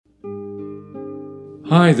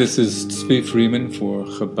Hi, this is Tzvi Freeman for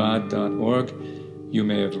Chabad.org. You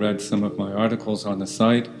may have read some of my articles on the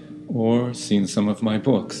site or seen some of my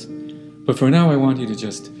books. But for now, I want you to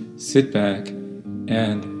just sit back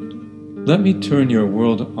and let me turn your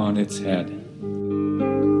world on its head.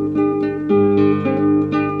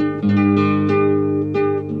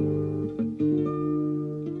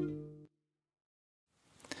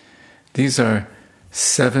 These are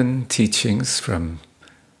 7 teachings from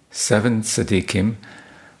 7 Tzadikim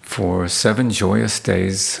for 7 joyous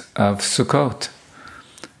days of Sukkot,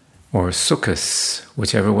 or Sukkos,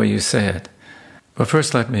 whichever way you say it. But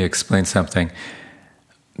first let me explain something.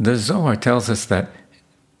 The Zohar tells us that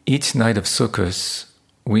each night of Sukkos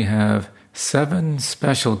we have 7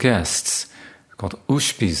 special guests called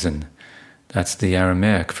Ushpizin. That's the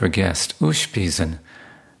Aramaic for guest, Ushpizin,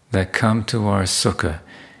 that come to our Sukkah.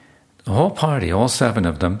 The whole party, all 7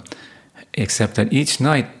 of them, except that each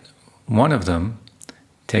night one of them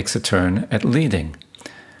takes a turn at leading.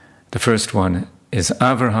 The first one is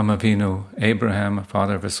Avraham Avinu, Abraham,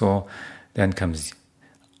 father of us all. Then comes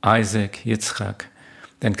Isaac, Yitzchak.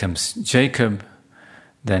 Then comes Jacob.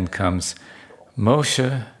 Then comes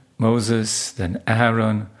Moshe, Moses. Then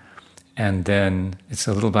Aaron. And then, it's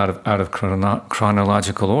a little bit out of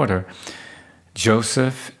chronological order,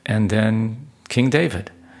 Joseph, and then King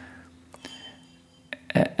David.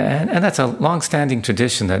 And that's a long-standing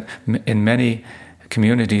tradition that in many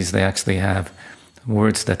communities they actually have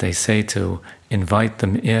words that they say to invite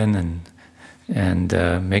them in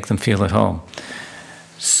and make them feel at home.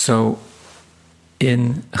 So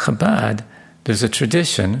in Chabad, there's a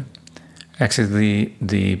tradition. Actually,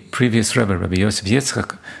 the previous Rebbe, Rabbi Yosef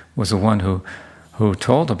Yitzchak, was the one who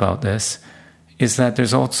told about this, is that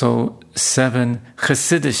there's also 7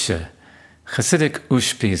 Hasidic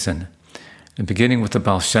Ushpizin, beginning with the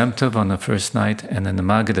Baal Shem Tov on the first night, and then the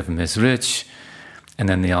Maggid of Mezrich, and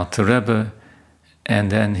then the Alter Rebbe, and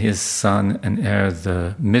then his son and heir,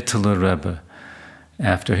 the Mittler Rebbe.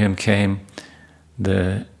 After him came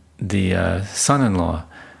the son-in-law,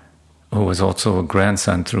 who was also a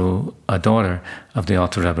grandson through a daughter of the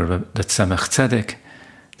Alter Rebbe, the Tzemach Tzedek.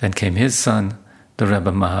 Then came his son, the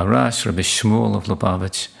Rebbe Maharash, Rebbe Shmuel of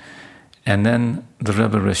Lubavitch, and then the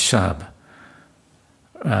Rebbe Reshab,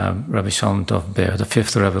 Rabbi Shalom Dov Ber, the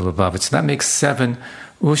 5th Rebbe Lubavitch. That makes 7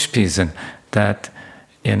 Ushpizin that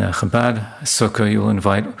in a Chabad Sukkah you'll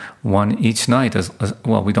invite one each night.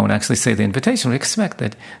 Well, we don't actually say the invitation. We expect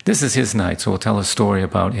that this is his night, so we'll tell a story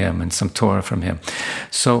about him and some Torah from him.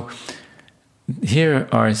 So here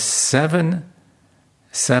are 7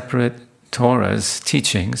 separate Torahs,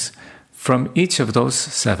 teachings, from each of those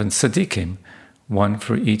 7 Tzadikim, one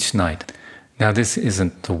for each night. Now, this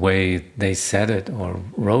isn't the way they said it or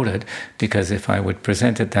wrote it, because if I would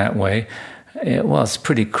present it that way, it's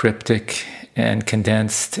pretty cryptic and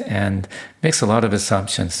condensed and makes a lot of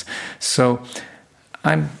assumptions. So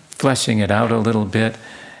I'm fleshing it out a little bit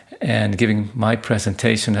and giving my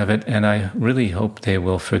presentation of it, and I really hope they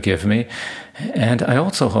will forgive me. And I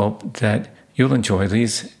also hope that you'll enjoy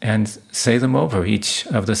these and say them over each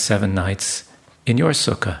of the 7 nights in your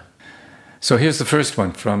sukkah. So here's the first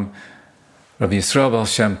one from Rabbi Yisrael Baal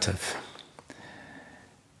Shem Tov.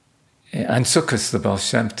 On Sukkot, the Baal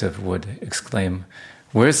Shem Tov would exclaim,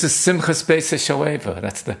 "Where's the Simchas Beis HaShoeva?"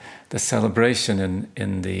 That's the celebration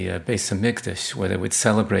in the Beis HaMikdash, where they would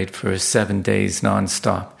celebrate for 7 days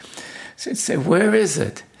non-stop. So he'd say, "Where is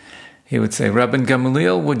it?" He would say, "Rabban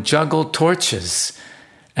Gamaliel would juggle torches,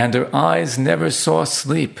 and their eyes never saw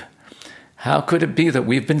sleep. How could it be that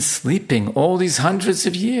we've been sleeping all these hundreds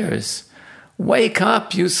of years? Wake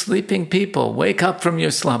up, you sleeping people. Wake up from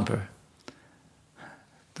your slumber."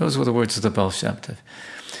 Those were the words of the Baal Shem Tov.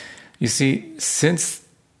 You see, since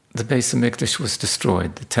the Beis HaMikdash was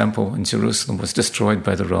destroyed, the temple in Jerusalem was destroyed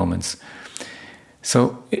by the Romans.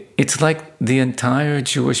 So it's like the entire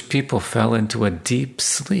Jewish people fell into a deep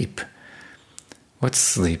sleep. What's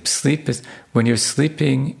sleep? Sleep is when you're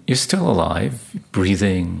sleeping, you're still alive,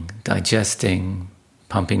 breathing, digesting,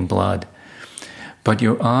 pumping blood. But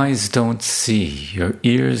your eyes don't see, your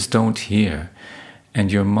ears don't hear,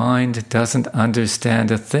 and your mind doesn't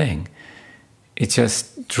understand a thing. It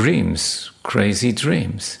just dreams, crazy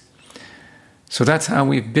dreams. So that's how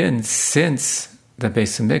we've been since the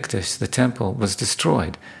Beis HaMikdash, the temple, was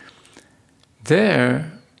destroyed.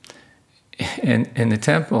 There, in the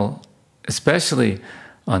temple, especially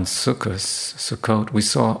on Sukkot, we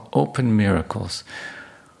saw open miracles.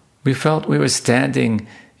 We felt we were standing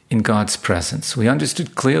in God's presence. We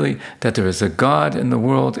understood clearly that there is a God in the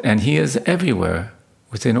world, and He is everywhere,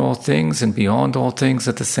 within all things and beyond all things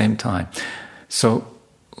at the same time. So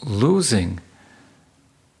losing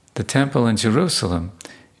the temple in Jerusalem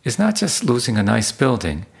is not just losing a nice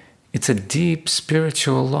building, it's a deep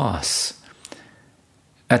spiritual loss.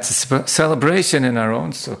 That's a celebration in our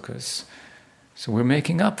own sukkahs. So we're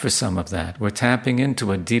making up for some of that. We're tapping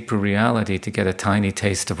into a deeper reality to get a tiny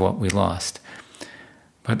taste of what we lost.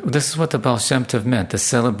 But this is what the Baal Shem Tov meant. The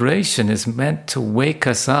celebration is meant to wake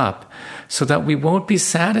us up so that we won't be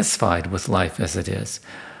satisfied with life as it is.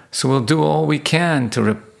 So we'll do all we can to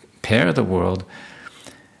repair the world,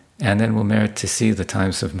 and then we'll merit to see the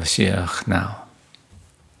times of Mashiach now.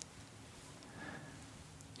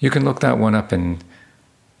 You can look that one up in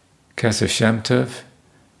Keser Shem Tov,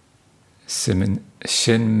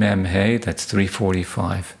 Shin Mem He, that's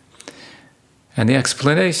 345. And the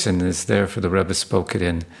explanation is there for the Rebbe spoke it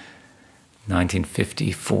in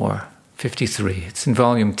 1954, 53. It's in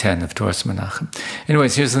volume 10 of Toras Menachem.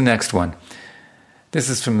 Anyways, here's the next one. This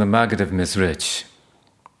is from the Maggid of Mizrich.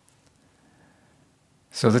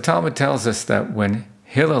 So the Talmud tells us that when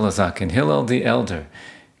Hillel Azakin, Hillel the elder,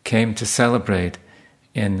 came to celebrate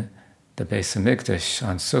in the Beis HaMikdash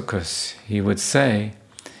on Sukkot, he would say,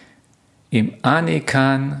 Im ani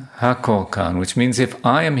kan hakol kan, which means if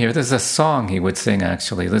I am here. This is a song he would sing,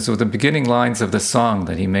 actually. These were the beginning lines of the song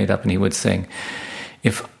that he made up and he would sing.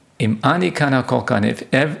 If im ani kan hakol kan,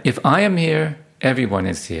 if I am here, everyone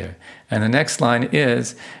is here. And the next line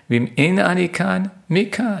is, Vim in ani kan mi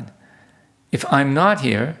kan. If I'm not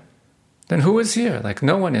here, then who is here? Like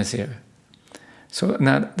no one is here. So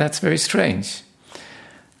now that's very strange.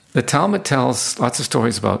 The Talmud tells lots of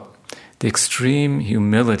stories about the extreme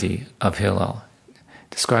humility of Hillel.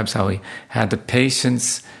 It describes how he had the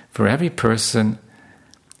patience for every person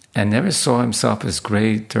and never saw himself as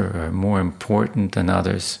greater or more important than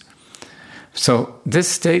others. So this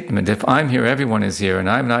statement, if I'm here, everyone is here, and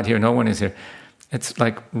I'm not here, no one is here, it's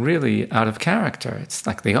like really out of character. It's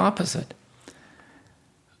like the opposite.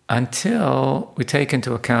 Until we take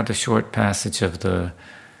into account a short passage of the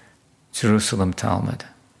Jerusalem Talmud.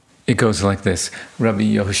 It goes like this. Rabbi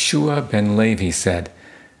Yehoshua ben Levi said,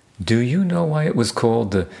 do you know why it was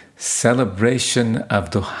called the celebration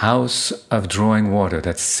of the house of drawing water?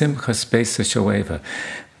 That's Simchas Beis HaShoeva.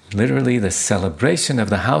 Literally the celebration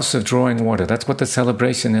of the house of drawing water. That's what the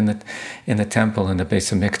celebration in the temple in the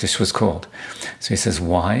Beis HaMikdash was called. So he says,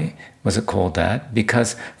 why was it called that?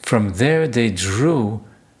 Because from there they drew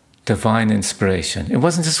divine inspiration. It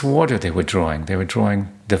wasn't just water they were drawing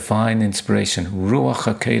divine inspiration. Ruach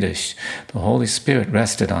HaKodesh, the Holy Spirit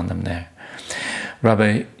rested on them there.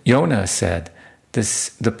 Rabbi Yonah said,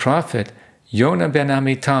 the prophet Yonah ben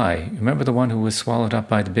Amittai, remember the one who was swallowed up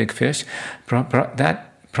by the big fish?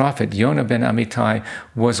 That prophet Yonah ben Amittai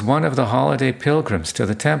was one of the holiday pilgrims to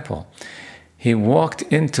the temple. He walked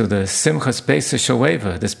into the Simchas Beis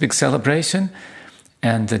HaShoeva, this big celebration,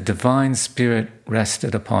 and the divine spirit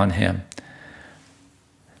rested upon him.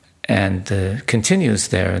 And continues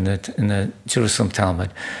there in the Jerusalem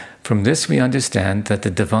Talmud. From this we understand that the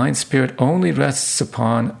divine spirit only rests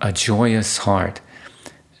upon a joyous heart.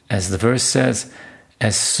 As the verse says,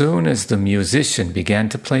 as soon as the musician began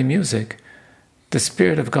to play music, the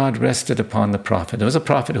Spirit of God rested upon the prophet. There was a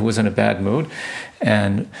prophet who was in a bad mood,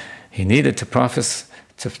 and he needed to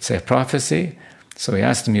say a prophecy. So he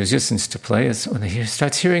asked the musicians to play. When he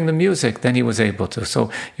starts hearing the music, then he was able to.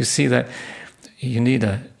 So you see that you need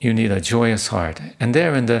a joyous heart. And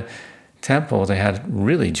there in the temple, they had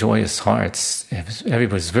really joyous hearts. Everybody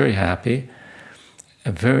was very happy,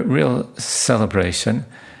 a very real celebration,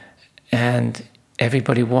 and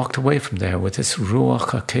everybody walked away from there with this Ruach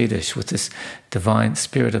HaKodesh, with this divine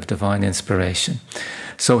spirit of divine inspiration.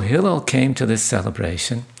 So Hillel came to this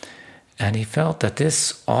celebration, and he felt that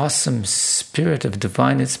this awesome spirit of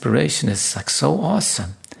divine inspiration is like so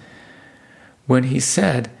awesome. When he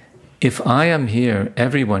said, if I am here,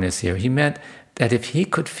 everyone is here, he meant that if he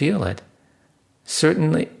could feel it,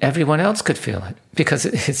 certainly everyone else could feel it, because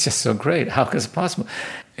it's just so great. How is it possible?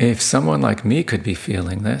 If someone like me could be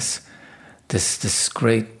feeling this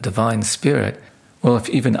great divine spirit, well, if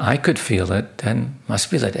even I could feel it, then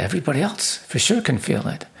must be that everybody else for sure can feel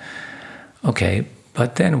it. Okay,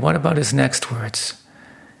 but then what about his next words?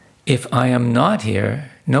 If I am not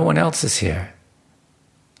here, no one else is here.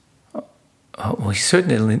 Well, he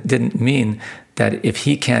certainly didn't mean that if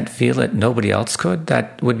he can't feel it, nobody else could.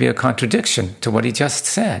 That would be a contradiction to what he just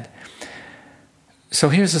said. So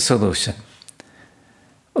here's a solution.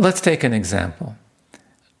 Let's take an example.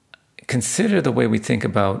 Consider the way we think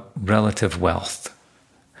about relative wealth.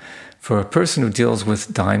 For a person who deals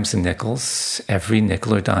with dimes and nickels, every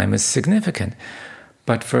nickel or dime is significant.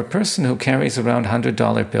 But for a person who carries around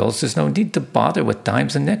 $100 bills, there's no need to bother with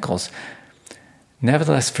dimes and nickels.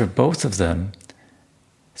 Nevertheless, for both of them,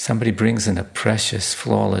 Somebody brings in a precious,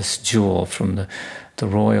 flawless jewel from the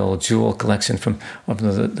royal jewel collection of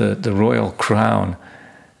the royal crown,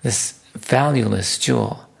 this valueless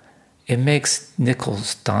jewel. It makes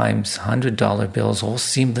nickels, dimes, $100 bills all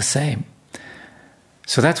seem the same.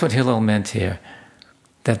 So that's what Hillel meant here,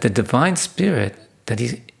 that the divine spirit that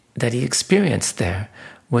he experienced there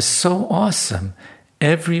was so awesome.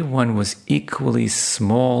 Everyone was equally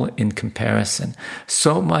small in comparison,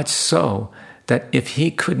 so much so that if he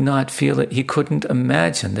could not feel it, he couldn't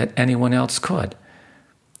imagine that anyone else could.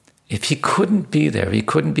 If he couldn't be there, he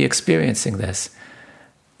couldn't be experiencing this,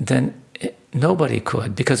 then nobody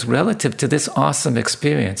could, because relative to this awesome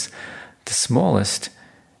experience, the smallest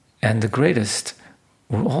and the greatest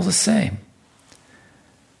were all the same.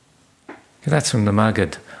 That's from the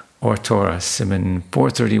Maggid or Torah, Siman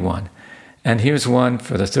 431. And here's one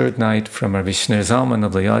for the third night from Rabbi Shneur Zalman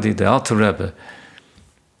of Liadi, the Alter Rebbe.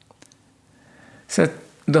 Said,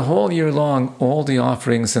 the whole year long, all the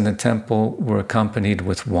offerings in the temple were accompanied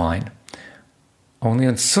with wine. Only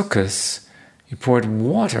on Sukkot, you poured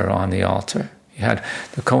water on the altar.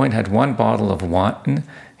 The Kohen had one bottle of wine.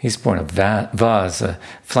 He's pouring a vase, a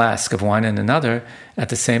flask of wine in another. At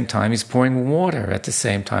the same time, he's pouring water at the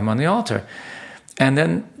same time on the altar. And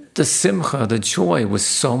then the simcha, the joy, was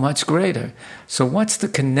so much greater. So what's the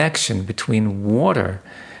connection between water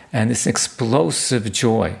and this explosive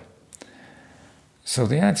joy? So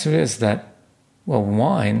the answer is that, well,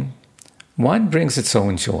 wine brings its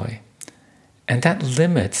own joy. And that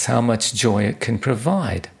limits how much joy it can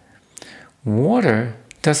provide. Water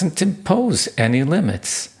doesn't impose any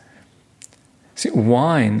limits. See,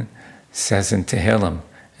 wine, says in Tehillim,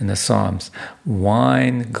 in the Psalms,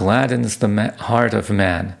 wine gladdens the heart of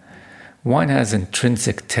man. Wine has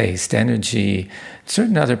intrinsic taste, energy,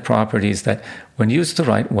 certain other properties that, when used the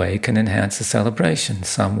right way, can enhance a celebration.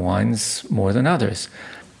 Some wines more than others.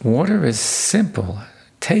 Water is simple,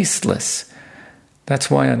 tasteless.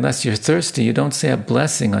 That's why, unless you're thirsty, you don't say a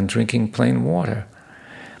blessing on drinking plain water.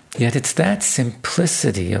 Yet it's that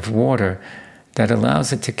simplicity of water that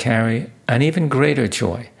allows it to carry an even greater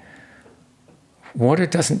joy. Water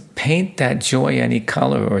doesn't paint that joy any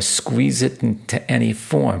color or squeeze it into any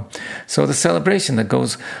form. So the celebration that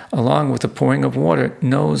goes along with the pouring of water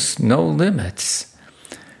knows no limits.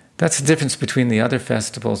 That's the difference between the other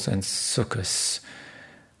festivals and Sukkot.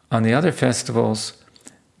 On the other festivals,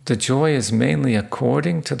 the joy is mainly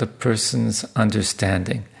according to the person's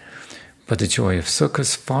understanding. But the joy of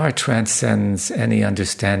Sukkot far transcends any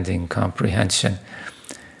understanding, comprehension.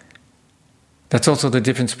 That's also the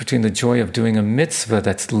difference between the joy of doing a mitzvah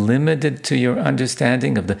that's limited to your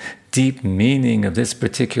understanding of the deep meaning of this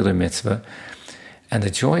particular mitzvah, and the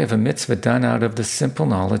joy of a mitzvah done out of the simple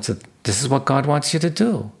knowledge that this is what God wants you to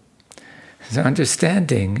do. The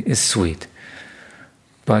understanding is sweet,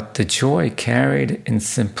 but the joy carried in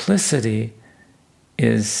simplicity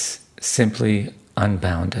is simply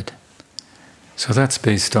unbounded. So that's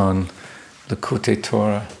based on Likutei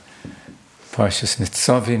Torah, Parshas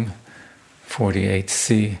Nitzavim,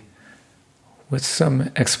 48c, with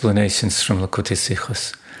some explanations from Likutei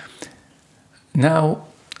Sichos. Now,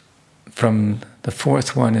 from the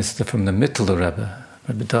fourth one is from the Mittler Rebbe,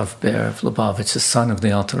 Rabbi Dov Ber of Lubavitch, the son of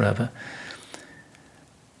the Alter Rebbe.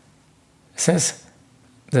 It says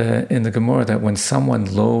in the Gemara that when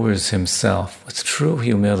someone lowers himself with true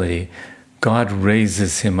humility, God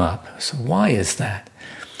raises him up. So why is that?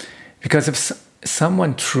 Because if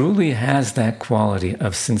someone truly has that quality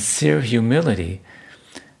of sincere humility,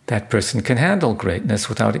 that person can handle greatness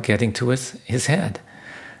without it getting to his head.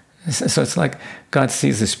 So it's like God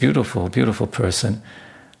sees this beautiful, beautiful person.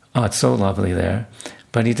 Oh, it's so lovely there.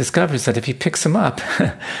 But he discovers that if he picks him up,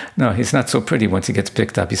 no, he's not so pretty once he gets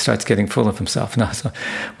picked up. He starts getting full of himself. No, so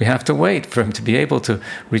we have to wait for him to be able to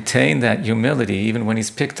retain that humility even when he's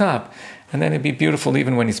picked up. And then it'll be beautiful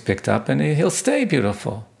even when he's picked up, and he'll stay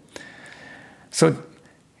beautiful. So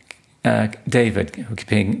David, who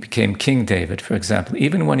became King David, for example,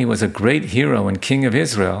 even when he was a great hero and king of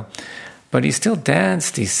Israel, but he still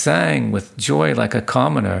danced, he sang with joy like a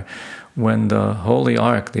commoner when the Holy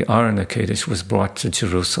Ark, the Aron HaKodesh, was brought to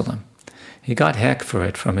Jerusalem. He got heck for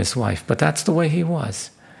it from his wife, but that's the way he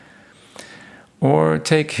was. Or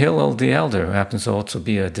take Hillel the Elder, who happens to also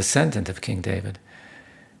be a descendant of King David.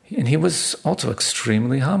 And he was also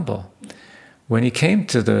extremely humble. When he came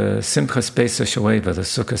to the Simchas Beis HaShoeva, the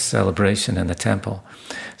Sukkot celebration in the temple,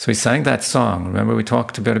 so he sang that song. Remember, we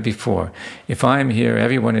talked about it before. If I'm here,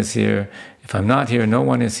 everyone is here. If I'm not here, no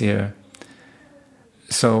one is here.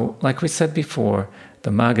 So, like we said before,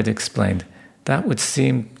 the Maggid explained, that would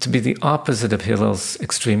seem to be the opposite of Hillel's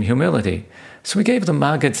extreme humility. So we gave the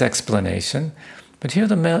Maggid's explanation, But here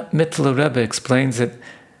the Mittler Rebbe explains it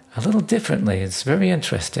a little differently. It's very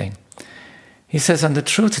interesting. He says, on the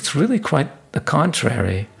truth, it's really quite the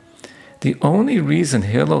contrary. The only reason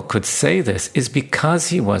Hillel could say this is because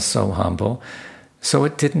he was so humble, so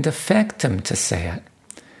it didn't affect him to say it.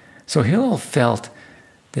 So Hillel felt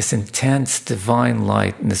this intense divine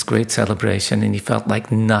light in this great celebration, and he felt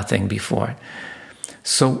like nothing before it.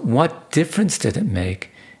 So what difference did it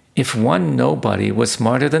make if one nobody was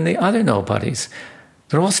smarter than the other nobodies?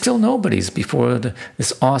 They're all still nobodies before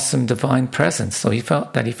this awesome divine presence. So he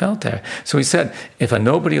felt there. So he said, if a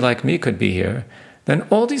nobody like me could be here, then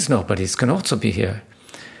all these nobodies can also be here.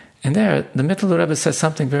 And there, the Mittler Rebbe says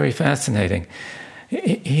something very fascinating.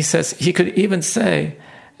 He says, he could even say,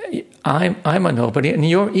 I'm a nobody, and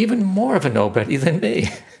you're even more of a nobody than me.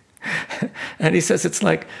 And he says, it's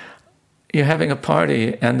like you're having a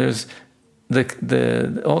party, and there's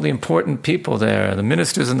all the important people there, the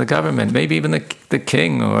ministers in the government, maybe even the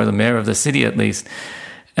king or the mayor of the city at least.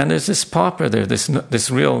 And there's this pauper there, this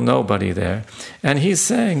real nobody there. And he's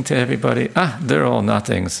saying to everybody, they're all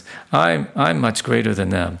nothings. I'm much greater than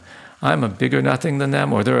them. I'm a bigger nothing than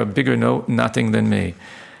them, or they're a bigger nothing than me.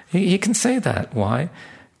 He can say that. Why?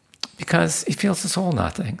 Because he feels it's all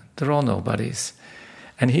nothing. They're all nobodies.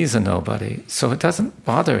 And he's a nobody. So it doesn't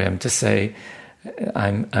bother him to say,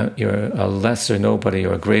 you're a lesser nobody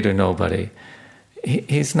or a greater nobody.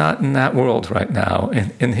 He's not in that world right now.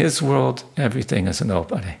 In his world, everything is a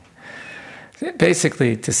nobody.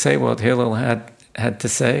 Basically, to say what Hillel had to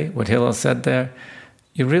say, what Hillel said there,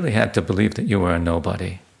 you really had to believe that you were a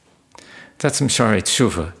nobody. That's from Sharet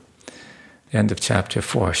Tshuva, the end of chapter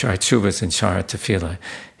 4. Sharet Tshuva is in Sharet Tefillah.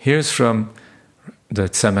 Here's from the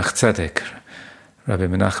Tzemach Tzedek, Rabbi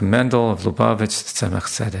Menachem Mendel of Lubavitch, the Tzemach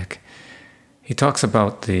Tzedek. He talks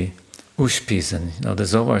about the Ushpizin. The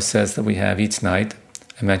Zohar says that we have each night,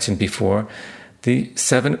 I mentioned before, the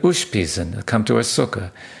 7 Ushpizin that come to our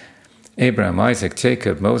Sukkah. Abraham, Isaac,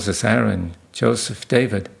 Jacob, Moses, Aaron, Joseph,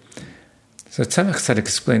 David. So Tzemach Tzedek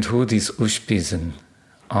explained who these Ushpizin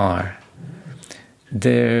are.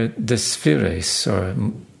 They're the spheres or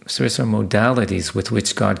modalities with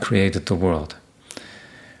which God created the world.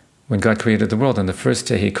 When God created the world, on the first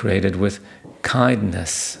day He created with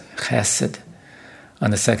kindness, chesed. On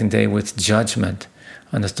the second day with judgment.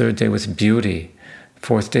 On the third day with beauty.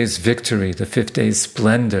 Fourth day is victory. The fifth day is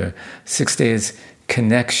splendor. Sixth day is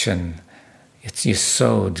connection. It's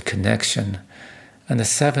yesod, connection. And the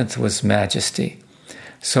seventh was majesty.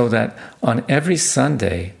 So that on every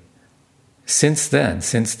Sunday, since then,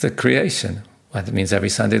 since the creation, well, that means every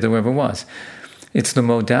Sunday there ever was, it's the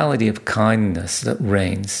modality of kindness that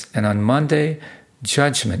reigns. And on Monday,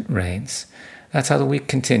 judgment reigns. That's how the week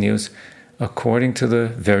continues, according to the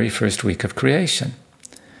very first week of creation.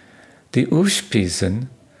 The Ushpizin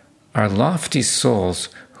are lofty souls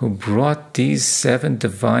who brought these 7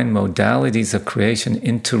 divine modalities of creation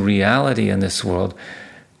into reality in this world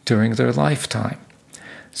during their lifetime.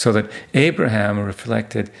 So that Abraham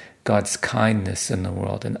reflected God's kindness in the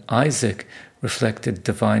world, and Isaac reflected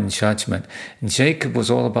divine judgment, and Jacob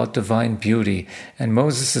was all about divine beauty, and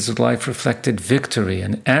Moses' life reflected victory,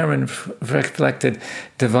 and Aaron reflected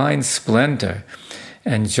divine splendor,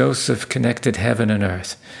 and Joseph connected heaven and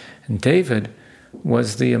earth, and David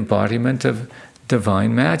was the embodiment of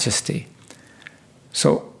divine majesty.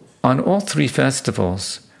 So on all 3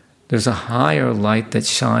 festivals, there's a higher light that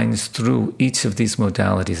shines through each of these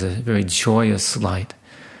modalities, a very joyous light.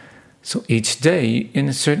 So each day, in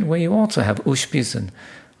a certain way, you also have Ushpizin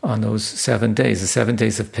on those 7 days, the 7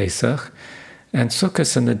 days of Pesach, and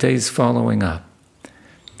Sukkot in the days following up.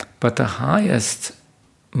 But the highest,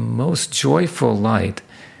 most joyful light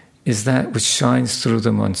is that which shines through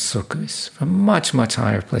them on Sukkot, from a much, much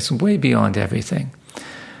higher place, way beyond everything.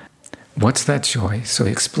 What's that joy? So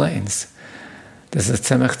he explains. This is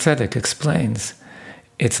Tzemach Tzedek explains.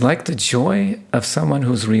 It's like the joy of someone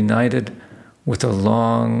who's reunited with a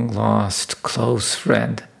long-lost close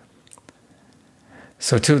friend.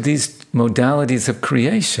 So too, these modalities of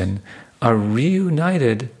creation are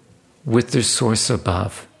reunited with their source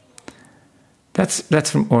above. That's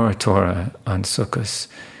from Oratora on Sukkot.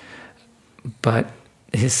 But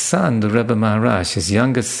his son, the Rebbe Maharash, his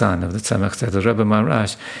youngest son of the Tzemach Tzedek, the Rebbe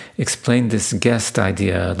Maharash, explained this guest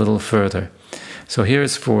idea a little further. So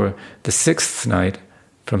here's for the 6th night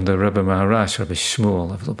from the Rebbe Maharash, Rebbe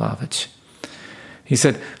Shmuel of Lubavitch. He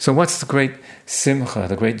said, so what's the great simcha,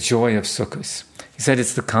 the great joy of Sukkot? He said,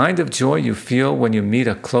 it's the kind of joy you feel when you meet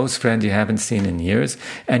a close friend you haven't seen in years,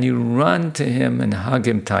 and you run to him and hug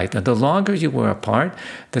him tight. And the longer you were apart,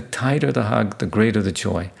 the tighter the hug, the greater the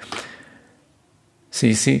joy. So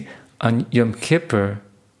you see, on Yom Kippur,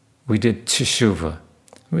 we did teshuvah.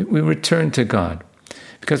 We returned to God.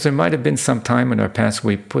 Because there might have been some time in our past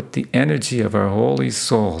we put the energy of our holy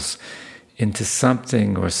souls into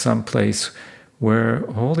something or some place where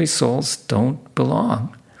holy souls don't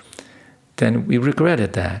belong. Then we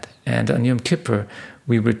regretted that. And on Yom Kippur,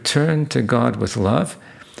 we returned to God with love,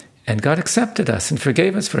 and God accepted us and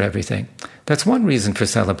forgave us for everything. That's one reason for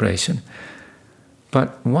celebration.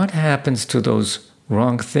 But what happens to those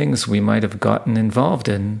wrong things we might have gotten involved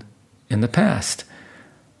in the past?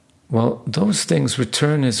 Well, those things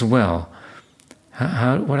return as well.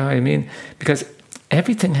 What do I mean? Because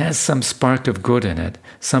everything has some spark of good in it,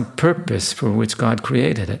 some purpose for which God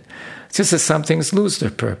created it. It's just that some things lose their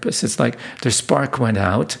purpose. It's like their spark went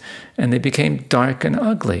out and they became dark and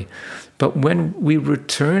ugly. But when we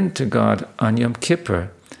return to God on Yom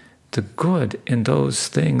Kippur, the good in those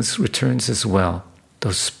things returns as well,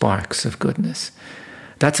 those sparks of goodness.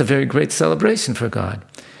 That's a very great celebration for God.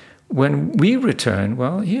 When we return,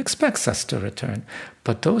 well, He expects us to return.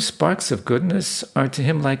 But those sparks of goodness are to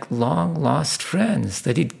Him like long-lost friends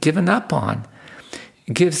that He'd given up on.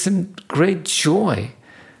 It gives Him great joy,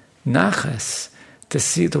 nachas, to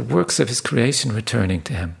see the works of His creation returning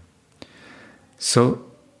to Him. So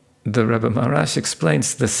the Rebbe Maharash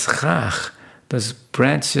explains the schach, those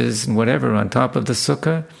branches and whatever on top of the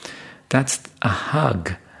sukkah, that's a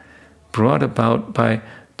hug brought about by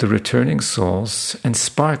the returning souls and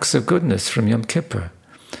sparks of goodness from Yom Kippur.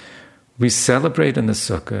 We celebrate in the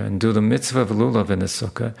sukkah and do the mitzvah of lulav in the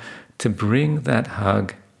sukkah to bring that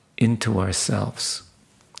hug into ourselves.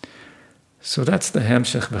 So that's the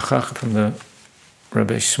Hemshech V'chach from the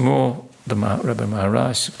Rebbe Shmuel, the Rebbe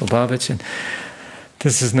Maharash, Lubavitch, and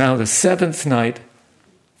this is now the seventh night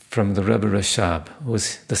from the Rebbe Rashab, who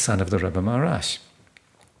was the son of the Rebbe Maharash.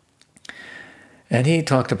 And he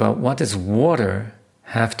talked about what does water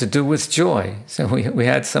have to do with joy. So we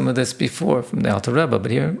had some of this before from the Alter Rebbe,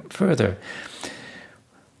 but here further.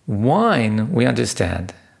 Wine, we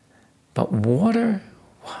understand, but water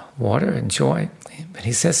and joy. But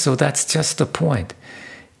he says, so that's just the point.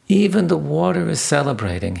 Even the water is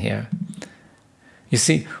celebrating here. You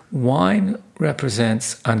see, wine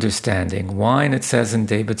represents understanding. Wine, it says in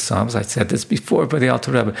David's Psalms, I said this before by the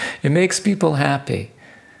Alter Rebbe, it makes people happy.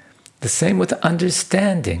 The same with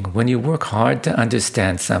understanding. When you work hard to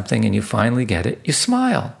understand something and you finally get it, you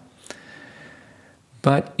smile.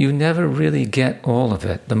 But you never really get all of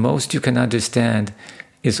it. The most you can understand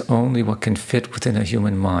is only what can fit within a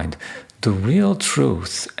human mind. The real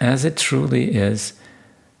truth, as it truly is,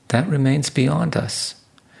 that remains beyond us.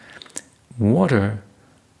 Water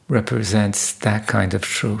represents that kind of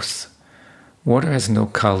truth. Water has no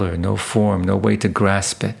color, no form, no way to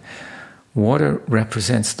grasp it. Water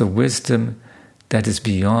represents the wisdom that is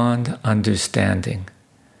beyond understanding.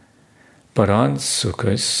 But on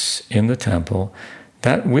Sukkot, in the temple,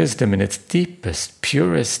 that wisdom in its deepest,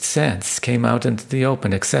 purest sense came out into the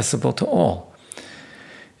open, accessible to all.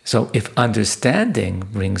 So if understanding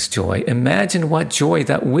brings joy, imagine what joy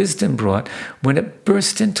that wisdom brought when it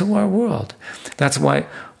burst into our world. That's why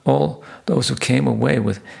all those who came away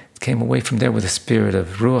from there with a spirit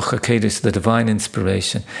of Ruach HaKodesh, the divine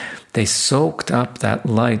inspiration. They soaked up that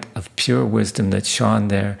light of pure wisdom that shone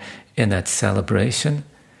there in that celebration.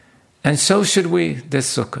 And so should we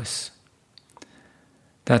this Sukkot.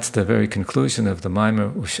 That's the very conclusion of the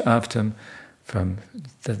Maimer Ushavtim from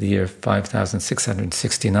the year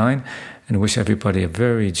 5669, and wish everybody a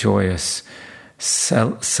very joyous,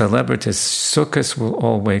 celebrative Sukkot. Will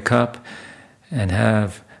all wake up and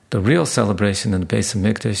have the real celebration in the Beis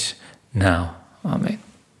HaMikdash now. Amen.